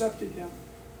they accepted them.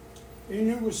 They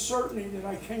knew with certainty that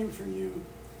I came from you,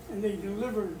 and they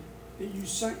delivered that you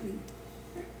sent me.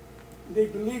 They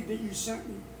believed that you sent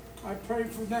me. I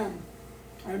prayed for them.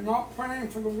 I am not praying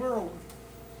for the world,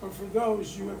 but for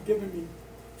those you have given me,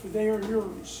 for they are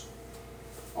yours.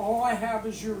 All I have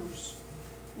is yours,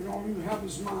 and all you have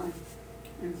is mine.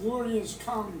 And glory has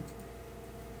come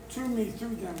to me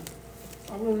through them.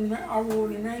 I will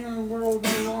remain in the world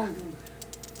no longer,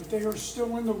 but they are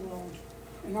still in the world,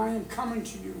 and I am coming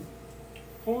to you.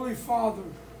 Holy Father,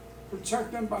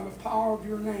 protect them by the power of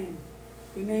your name,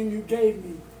 the name you gave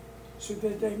me, so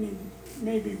that they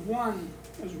may be one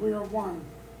as we are one.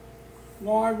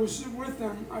 While I was with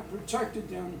them, I protected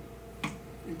them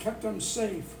and kept them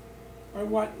safe by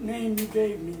what name you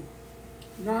gave me.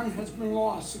 None has been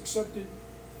lost except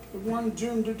the one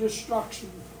doomed to destruction,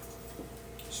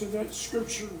 so that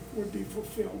Scripture would be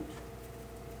fulfilled.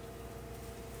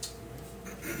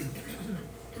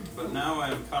 But now I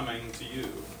am coming to you,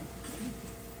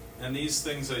 and these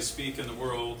things I speak in the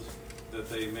world, that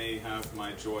they may have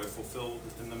my joy fulfilled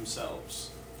in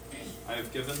themselves. I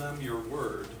have given them your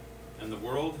word, and the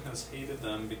world has hated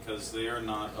them because they are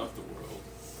not of the world,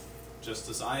 just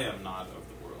as I am not of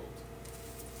the world.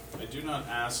 I do not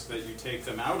ask that you take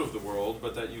them out of the world,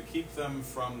 but that you keep them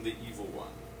from the evil one.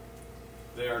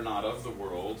 They are not of the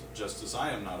world, just as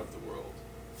I am not of the world.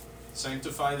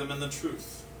 Sanctify them in the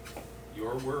truth.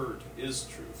 Your word is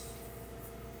truth.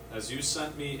 As you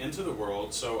sent me into the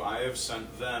world, so I have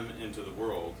sent them into the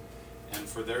world, and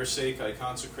for their sake I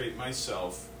consecrate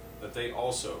myself, that they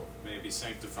also may be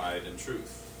sanctified in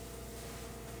truth.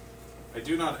 I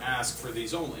do not ask for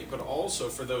these only, but also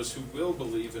for those who will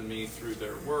believe in me through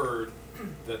their word,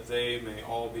 that they may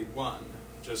all be one,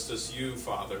 just as you,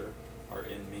 Father, are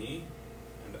in me,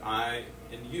 and I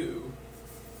in you,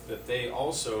 that they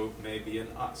also may be in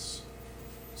us,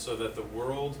 so that the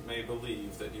world may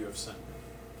believe that you have sent me.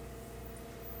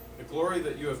 The glory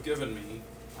that you have given me,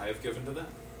 I have given to them,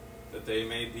 that they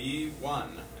may be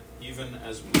one, even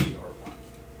as we are one.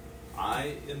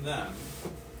 I in them,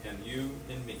 and you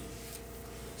in me,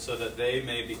 so that they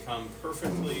may become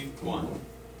perfectly one,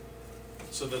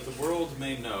 so that the world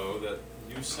may know that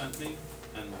you sent me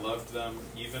and loved them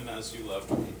even as you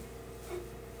loved me.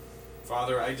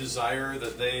 Father, I desire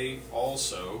that they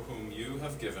also, whom you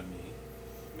have given me,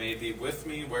 may be with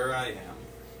me where I am,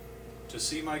 to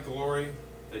see my glory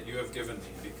that you have given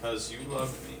me, because you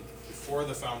loved me before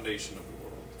the foundation of the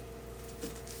world.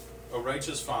 O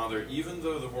righteous Father, even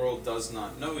though the world does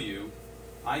not know you,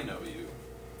 I know you,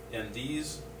 and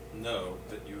these know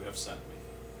that you have sent me.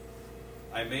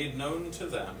 I made known to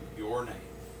them your name,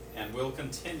 and will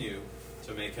continue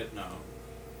to make it known,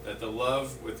 that the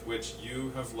love with which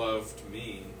you have loved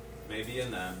me may be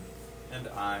in them, and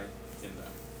I in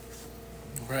them.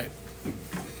 All right.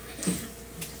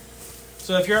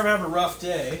 So if you're ever having a rough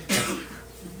day,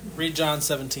 read John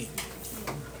 17.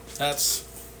 That's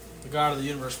the God of the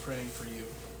universe praying for you.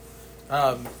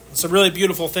 Some really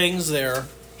beautiful things there,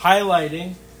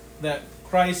 highlighting that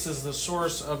Christ is the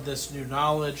source of this new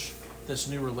knowledge, this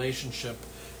new relationship,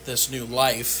 this new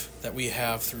life that we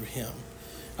have through Him.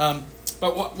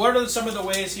 But what are some of the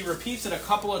ways He repeats it a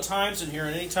couple of times in here?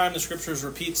 And anytime the Scriptures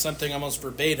repeat something almost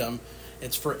verbatim,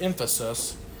 it's for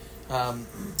emphasis.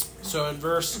 So in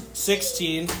verse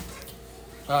 16,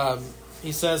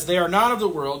 he says, "They are not of the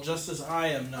world, just as I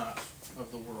am not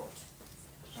of the world."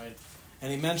 Right?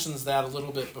 And he mentions that a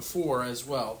little bit before as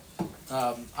well.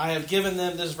 I have given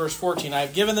them, this is verse 14, I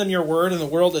have given them your word, and the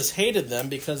world has hated them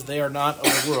because they are not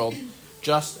of the world,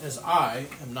 just as I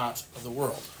am not of the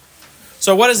world.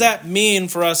 So what does that mean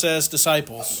for us as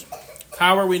disciples?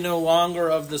 How are we no longer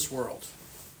of this world?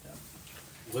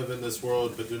 Live in this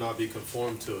world, but do not be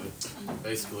conformed to it.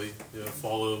 Basically,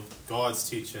 follow God's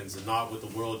teachings and not what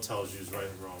the world tells you is right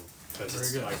and wrong, because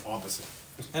it's like opposite.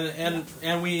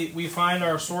 And we find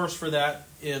our source for that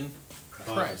in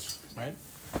Christ, right?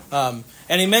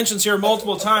 And he mentions here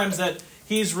multiple times that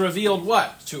he's revealed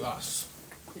what to us?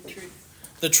 The truth.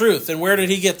 The truth. And where did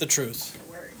he get the truth?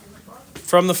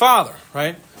 From the Father,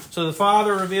 right? So the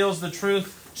Father reveals the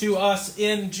truth to us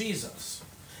in Jesus.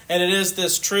 And it is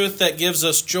this truth that gives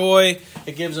us joy,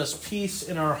 it gives us peace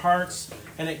in our hearts,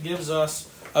 and it gives us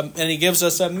he gives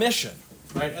us a mission,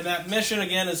 right? And that mission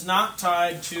again is not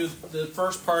tied to the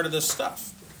first part of this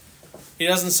stuff. He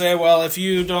doesn't say, well, if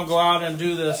you don't go out and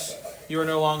do this, you are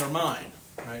no longer mine,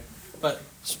 right? but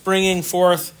springing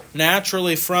forth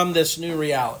naturally from this new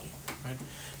reality. Right?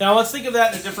 Now, let's think of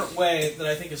that in a different way that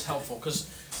I think is helpful, because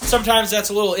sometimes that's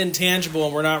a little intangible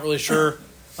and we're not really sure.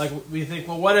 Like, we think,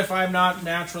 well, what if I'm not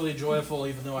naturally joyful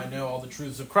even though I know all the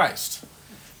truths of Christ?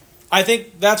 I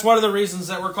think that's one of the reasons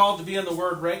that we're called to be in the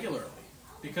Word regularly,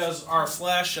 because our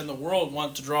flesh and the world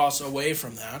want to draw us away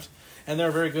from that, and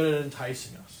they're very good at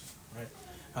enticing us.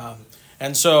 Right?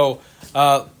 And so,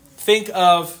 think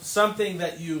of something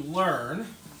that you learn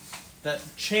that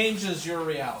changes your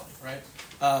reality. Right?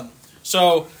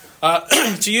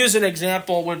 To use an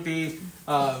example would be,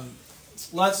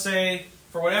 let's say,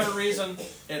 for whatever reason,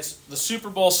 it's the Super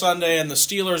Bowl Sunday and the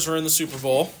Steelers are in the Super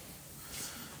Bowl,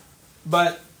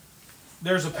 but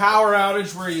there's a power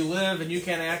outage where you live and you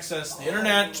can't access the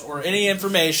internet or any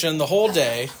information the whole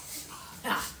day.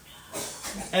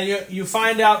 And you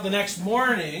find out the next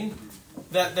morning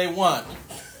that they won.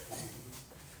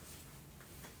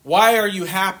 Why are you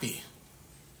happy?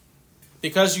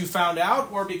 Because you found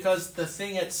out, or because the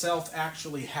thing itself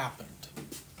actually happened?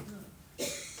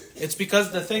 It's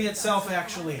because the thing itself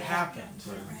actually happened.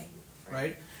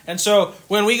 Right? And so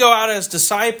when we go out as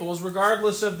disciples,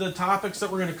 regardless of the topics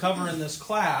that we're going to cover in this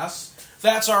class,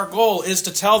 that's our goal, is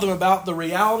to tell them about the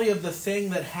reality of the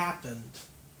thing that happened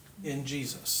in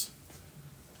Jesus.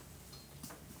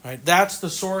 Right? That's the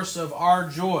source of our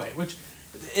joy, which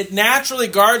it naturally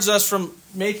guards us from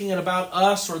making it about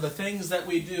us or the things that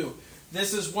we do.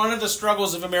 This is one of the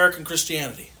struggles of American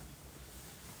Christianity.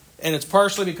 And it's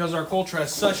partially because our culture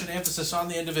has such an emphasis on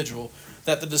the individual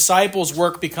that the disciples'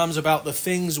 work becomes about the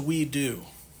things we do.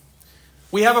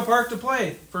 We have a part to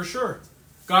play, for sure.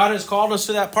 God has called us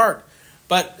to that part.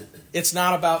 But it's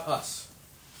not about us.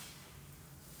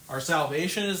 Our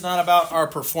salvation is not about our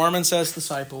performance as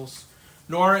disciples,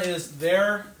 nor is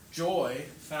their joy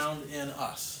found in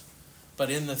us, but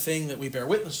in the thing that we bear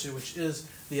witness to, which is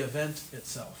the event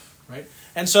itself. Right?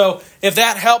 And so, if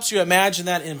that helps you imagine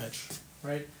that image,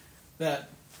 right? That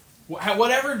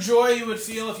whatever joy you would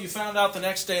feel if you found out the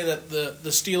next day that the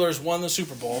Steelers won the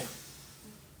Super Bowl,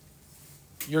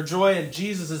 your joy in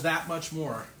Jesus is that much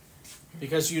more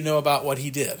because you know about what He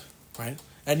did, right?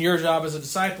 And your job as a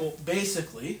disciple,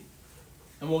 basically,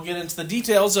 and we'll get into the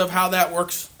details of how that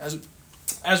works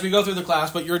as we go through the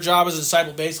class, but your job as a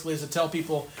disciple basically is to tell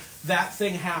people that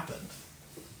thing happened,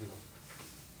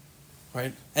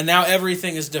 right? And now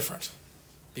everything is different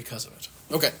because of it.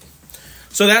 Okay.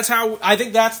 So that's how, I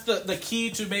think that's the key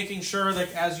to making sure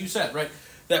that, as you said, right,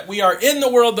 that we are in the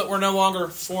world, but we're no longer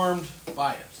formed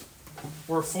by it.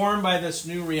 We're formed by this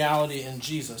new reality in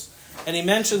Jesus. And he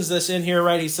mentions this in here,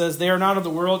 right? He says, they are not of the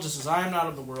world, just as I am not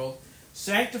of the world.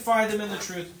 Sanctify them in the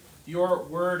truth. Your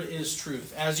word is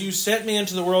truth. As you sent me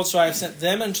into the world, so I have sent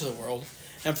them into the world.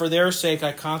 And for their sake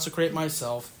I consecrate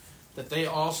myself, that they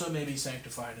also may be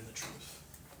sanctified in the truth.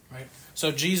 Right?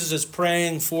 So Jesus is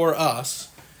praying for us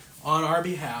on our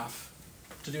behalf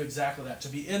to do exactly that, to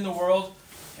be in the world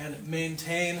and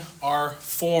maintain our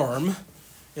form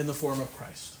in the form of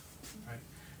Christ, right?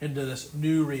 Into this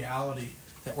new reality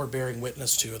that we're bearing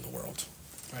witness to in the world,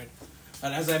 right?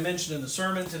 And as I mentioned in the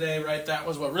sermon today, right, that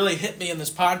was what really hit me in this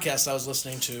podcast I was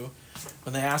listening to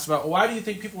when they asked about, why do you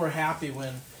think people were happy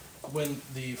when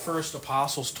the first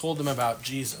apostles told them about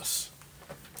Jesus?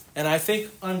 And I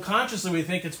think unconsciously we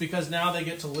think it's because now they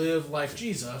get to live like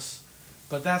Jesus.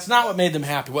 But that's not what made them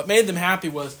happy. What made them happy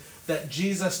was that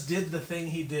Jesus did the thing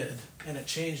He did, and it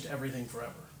changed everything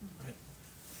forever. Right?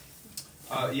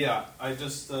 I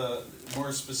just,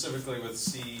 more specifically with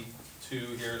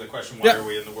C2 here, the question, why are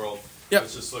we in the world? I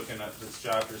was just looking at this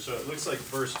chapter. So it looks like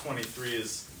verse 23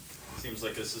 seems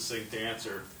like a succinct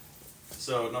answer.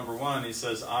 So number one, he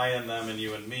says, I and them and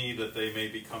you and me, that they may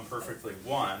become perfectly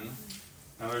one.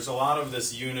 Now there's a lot of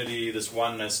this unity, this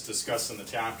oneness discussed in the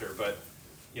chapter, but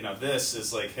this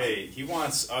is like, hey, he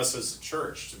wants us as a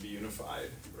church to be unified,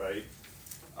 right?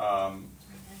 And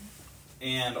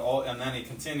then he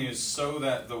continues, so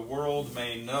that the world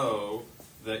may know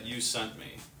that you sent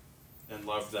me and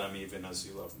loved them even as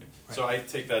you loved me. Right. So I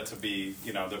take that to be,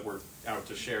 that we're out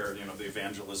to share, the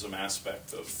evangelism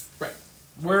aspect of... Right.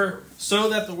 We're so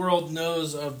that the world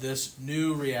knows of this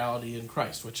new reality in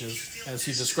Christ, which is, as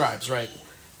he describes, right,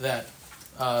 that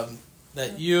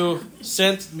you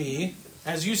sent me...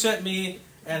 As you sent me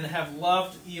and have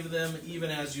loved them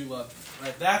even as you loved me.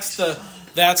 Right? That's the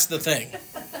thing.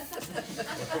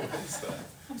 What is that?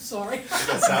 I'm sorry. You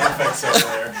got sound effects over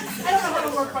there. I don't know how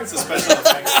to work my It's a special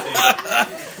effects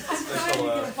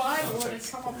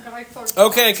team.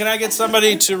 Okay, can I get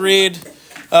somebody to read?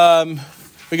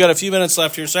 We got a few minutes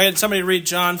left here. So I had somebody read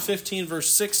John 15, verse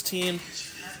 16,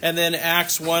 and then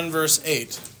Acts 1, verse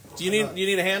 8. Do you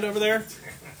need a hand over there?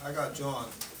 I got John.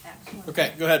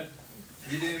 Okay, go ahead.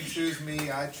 You didn't choose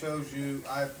me, I chose you.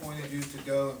 I appointed you to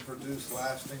go and produce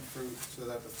lasting fruit so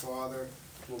that the Father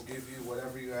will give you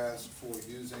whatever you ask for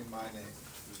using my name.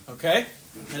 Okay.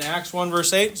 In Acts 1,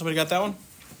 verse 8, somebody got that one?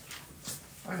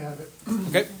 I have it.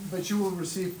 Okay. But you will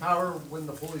receive power when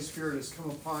the Holy Spirit has come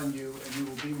upon you, and you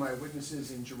will be my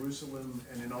witnesses in Jerusalem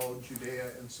and in all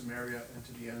Judea and Samaria and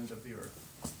to the end of the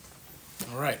earth.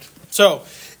 All right. So,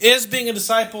 is being a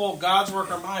disciple God's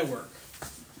work or my work?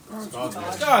 It's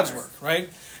God's work, right?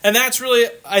 And that's really,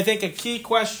 I think, a key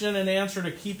question and answer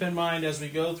to keep in mind as we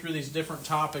go through these different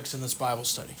topics in this Bible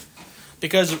study.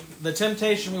 Because the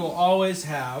temptation we will always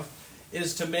have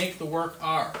is to make the work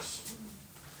ours.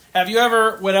 Have you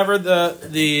ever, whenever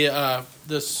the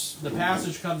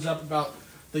passage comes up about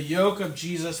the yoke of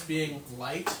Jesus being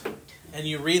light, and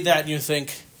you read that and you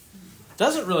think,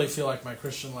 doesn't really feel like my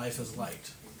Christian life is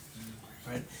light.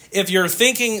 Right? If you're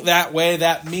thinking that way,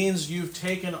 that means you've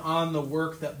taken on the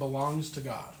work that belongs to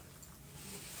God.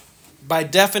 By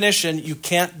definition, you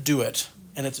can't do it,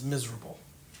 and it's miserable.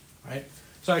 Right?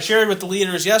 So I shared with the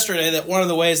leaders yesterday that one of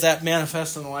the ways that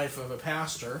manifests in the life of a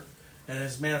pastor, and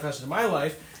has manifested in my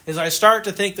life, is I start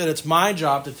to think that it's my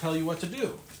job to tell you what to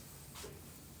do.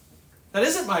 That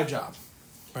isn't my job.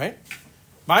 Right?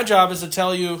 My job is to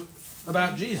tell you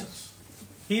about Jesus.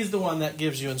 He's the one that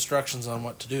gives you instructions on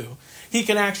what to do. He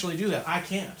can actually do that. I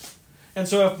can't. And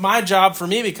so if my job for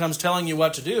me becomes telling you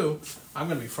what to do, I'm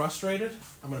going to be frustrated,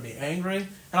 I'm going to be angry, and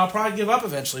I'll probably give up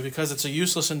eventually because it's a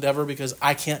useless endeavor because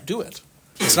I can't do it.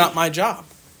 It's not my job.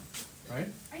 Right?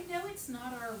 I know it's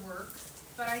not our work,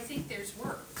 but I think there's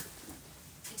work.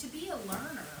 To be a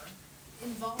learner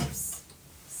involves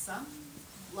some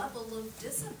level of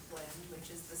discipline, which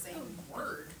is the same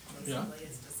word, basically,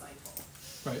 as disciple.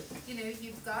 Right. You know,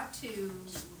 you've got to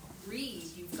read.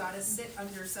 You've got to sit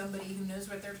under somebody who knows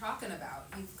what they're talking about.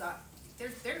 You've got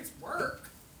there's work.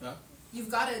 Yeah. You've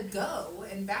got to go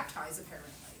and baptize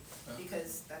apparently,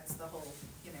 because that's the whole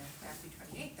Matthew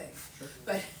 28 thing. Sure.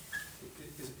 But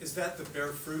is that the bear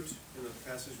fruit in the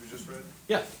passage we just read?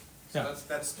 Yeah. So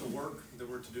that's the work that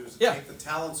we're to do is to Yeah. take the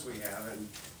talents we have and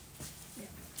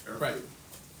bear Right.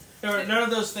 fruit. None of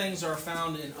those things are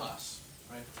found in us.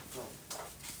 Right?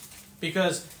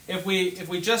 Because if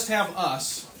we just have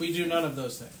us, we do none of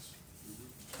those things.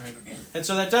 Right? And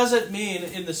so that doesn't mean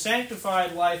in the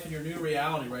sanctified life in your new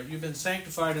reality, right? You've been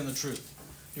sanctified in the truth.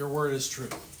 Your word is true,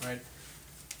 right?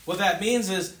 What that means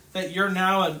is that you're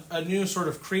now a new sort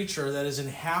of creature that is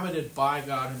inhabited by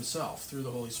God Himself through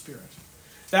the Holy Spirit.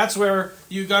 That's where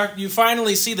you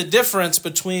finally see the difference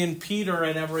between Peter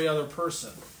and every other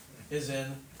person is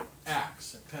in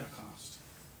Acts at Pentecost.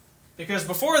 Because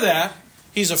before that,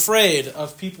 he's afraid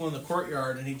of people in the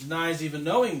courtyard, and he denies even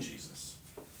knowing Jesus.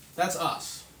 That's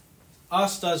us.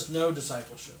 Us does no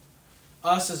discipleship.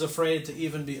 Us is afraid to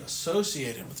even be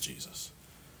associated with Jesus.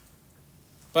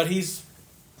 But he's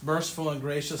merciful and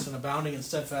gracious and abounding in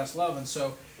steadfast love, and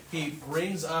so he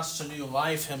brings us to new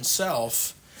life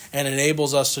himself and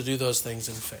enables us to do those things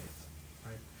in faith.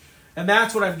 Right? And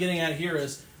that's what I'm getting at here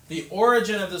is the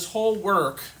origin of this whole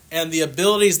work and the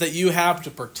abilities that you have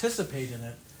to participate in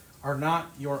it are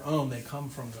not your own. They come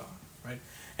from God, right?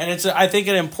 And it's, I think,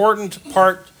 an important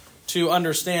part to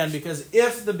understand, because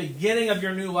if the beginning of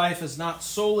your new life is not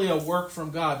solely a work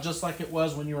from God, just like it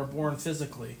was when you were born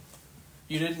physically,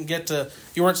 you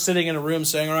weren't sitting in a room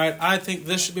saying, all right, I think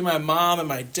this should be my mom and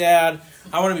my dad.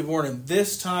 I want to be born in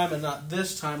this time and not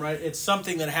this time, right? It's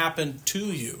something that happened to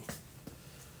you.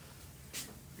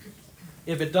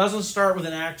 If it doesn't start with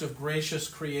an act of gracious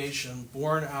creation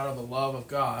born out of the love of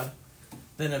God,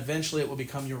 then eventually it will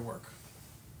become your work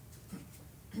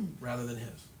rather than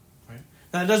His. Right?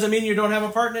 Now, it doesn't mean you don't have a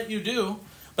part in it. You do.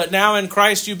 But now in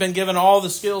Christ, you've been given all the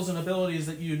skills and abilities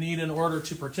that you need in order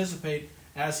to participate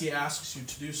as He asks you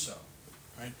to do so.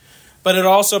 Right? But it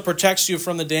also protects you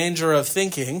from the danger of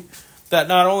thinking that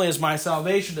not only is my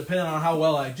salvation dependent on how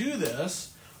well I do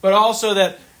this, but also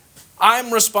that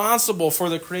I'm responsible for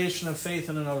the creation of faith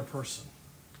in another person.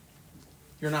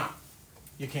 You're not.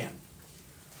 You can't.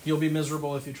 You'll be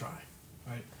miserable if you try.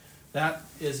 Right? That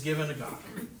is given to God.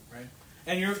 Right?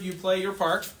 And you play your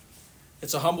part.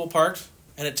 It's a humble part,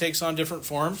 and it takes on different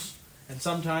forms. And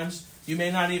sometimes you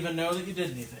may not even know that you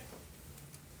did anything.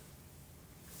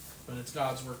 But it's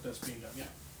God's work that's being done. Yeah.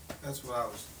 That's what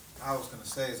I was going to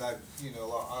say. Is I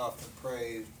often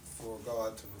pray for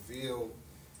God to reveal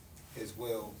His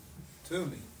will to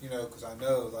me. Because I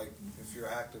know, like, if you're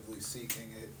actively seeking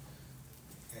it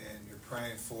and you're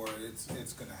praying for it,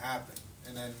 it's going to happen.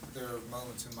 And then there are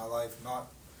moments in my life, not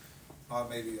not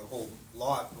maybe a whole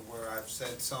lot, but where I've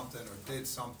said something or did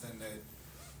something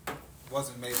that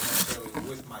wasn't maybe necessarily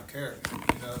with my character,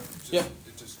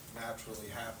 it just naturally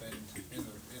happened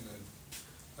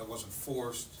it wasn't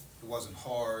forced, it wasn't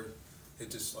hard,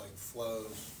 it just like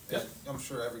flows. And I'm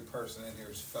sure every person in here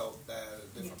has felt that at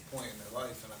a different point in their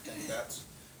life, and I think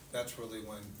that's really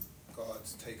when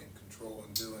God's taking control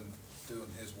and doing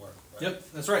His work. Right? Yep,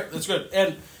 that's right. That's good.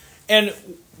 And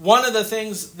one of the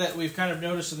things that we've kind of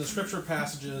noticed in the scripture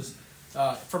passages,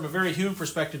 from a very human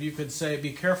perspective, you could say,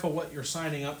 be careful what you're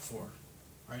signing up for,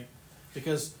 right?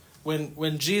 Because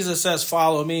when Jesus says,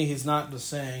 follow me, He's not just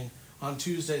saying on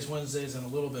Tuesdays, Wednesdays, and a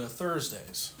little bit of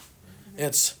Thursdays.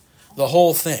 It's the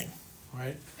whole thing,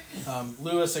 right?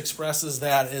 Lewis expresses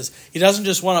that as He doesn't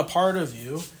just want a part of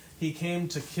you, He came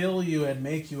to kill you and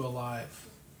make you alive,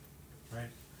 right?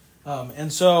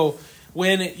 And so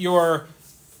when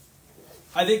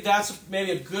I think that's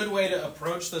maybe a good way to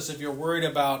approach this if you're worried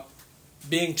about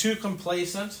being too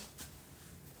complacent,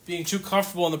 being too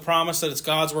comfortable in the promise that it's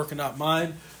God's work and not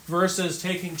mine, versus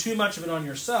taking too much of it on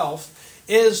yourself,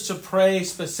 is to pray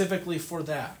specifically for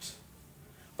that.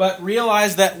 But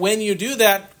realize that when you do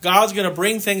that, God's going to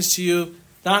bring things to you,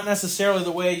 not necessarily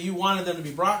the way you wanted them to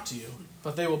be brought to you,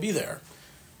 but they will be there.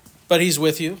 But He's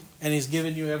with you, and He's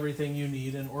given you everything you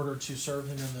need in order to serve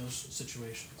Him in those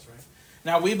situations, right?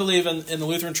 Now, we believe in the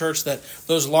Lutheran Church that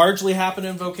those largely happen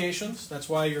in vocations. That's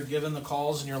why you're given the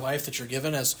calls in your life that you're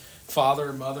given as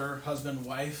father, mother, husband,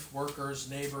 wife,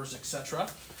 workers, neighbors, etc.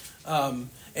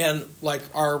 And like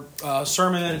our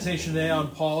sermon meditation today on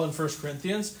Paul in 1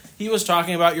 Corinthians, he was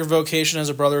talking about your vocation as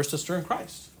a brother or sister in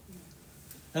Christ.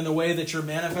 And the way that you're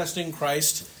manifesting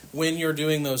Christ when you're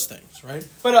doing those things, right?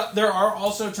 But there are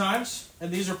also times,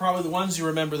 and these are probably the ones you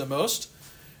remember the most,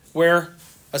 where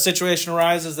a situation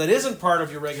arises that isn't part of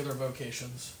your regular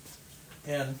vocations,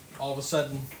 and all of a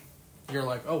sudden you're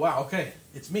like, oh wow, okay,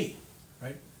 it's me,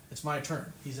 right? It's my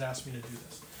turn. He's asked me to do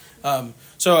this.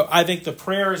 So I think the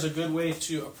prayer is a good way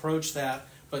to approach that,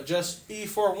 but just be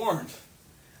forewarned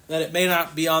that it may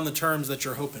not be on the terms that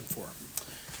you're hoping for.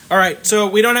 All right, so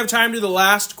we don't have time to do the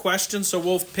last question, so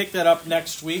we'll pick that up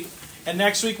next week. And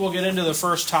next week we'll get into the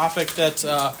first topic that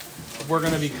we're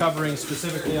going to be covering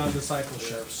specifically on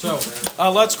discipleship. So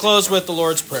let's close with the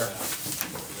Lord's Prayer.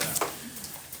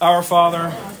 Our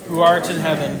Father, who art in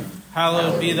heaven,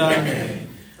 hallowed be Thy name.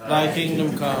 Thy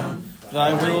kingdom come,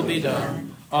 Thy will be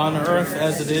done, on earth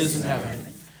as it is in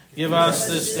heaven. Give us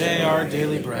this day our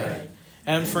daily bread,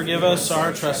 and forgive us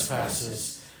our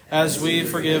trespasses, as we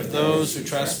forgive those who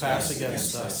trespass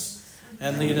against us.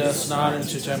 And lead us not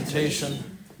into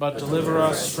temptation, but deliver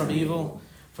us from evil.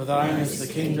 For Thine is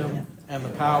the kingdom, and the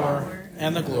power,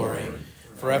 and the glory,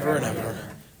 forever and ever.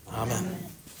 Amen.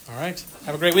 All right.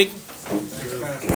 Have a great week.